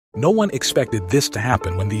No one expected this to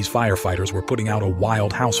happen when these firefighters were putting out a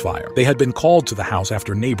wild house fire. They had been called to the house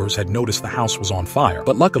after neighbors had noticed the house was on fire,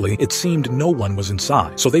 but luckily it seemed no one was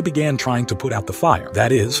inside, so they began trying to put out the fire.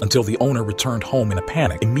 That is, until the owner returned home in a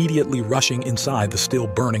panic, immediately rushing inside the still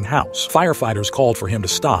burning house. Firefighters called for him to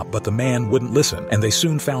stop, but the man wouldn't listen, and they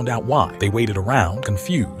soon found out why. They waited around,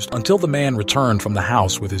 confused, until the man returned from the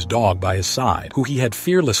house with his dog by his side, who he had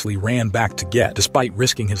fearlessly ran back to get, despite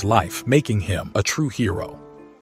risking his life, making him a true hero.